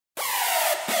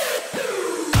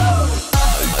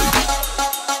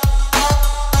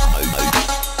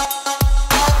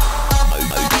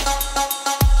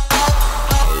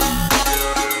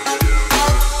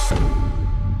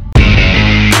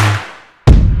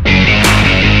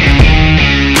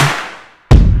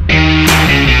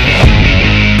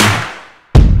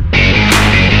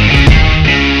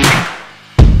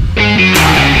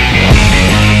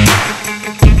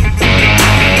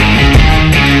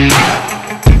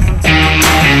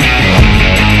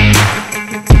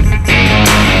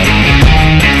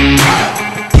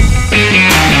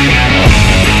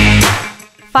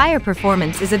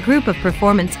performance is a group of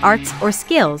performance arts or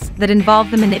skills that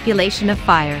involve the manipulation of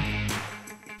fire.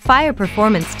 Fire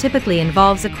performance typically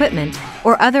involves equipment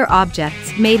or other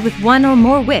objects made with one or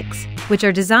more wicks, which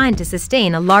are designed to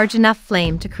sustain a large enough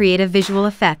flame to create a visual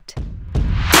effect.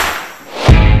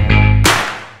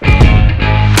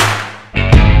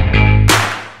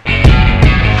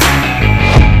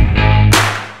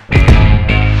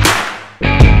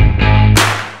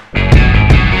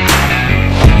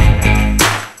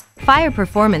 Fire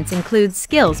performance includes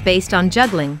skills based on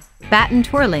juggling, baton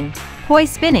twirling, poi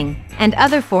spinning, and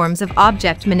other forms of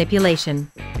object manipulation.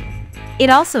 It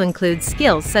also includes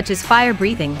skills such as fire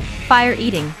breathing, fire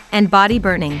eating, and body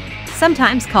burning,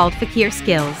 sometimes called fakir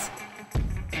skills.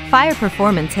 Fire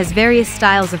performance has various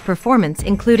styles of performance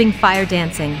including fire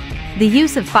dancing, the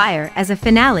use of fire as a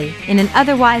finale in an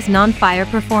otherwise non-fire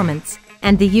performance,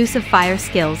 and the use of fire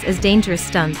skills as dangerous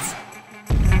stunts.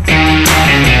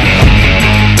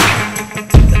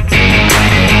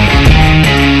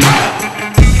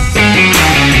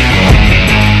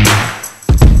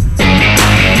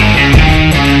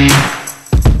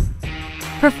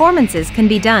 Performances can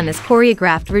be done as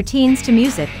choreographed routines to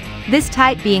music, this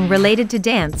type being related to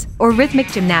dance or rhythmic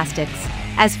gymnastics,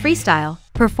 as freestyle,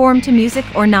 performed to music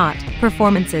or not,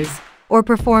 performances, or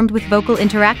performed with vocal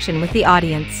interaction with the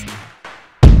audience.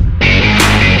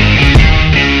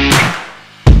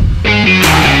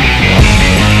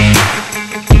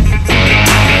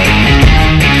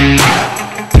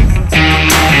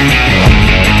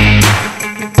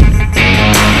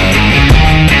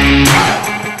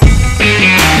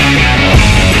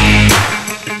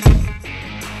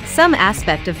 Some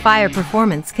aspect of fire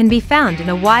performance can be found in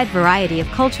a wide variety of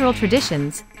cultural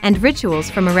traditions and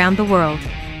rituals from around the world.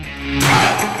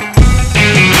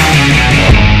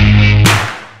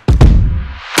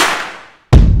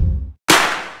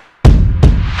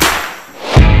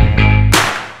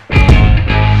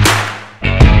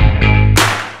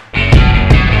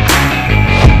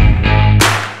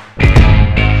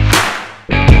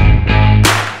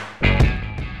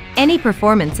 Any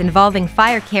performance involving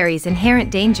fire carries inherent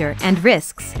danger and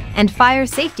risks, and fire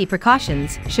safety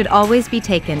precautions should always be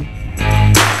taken.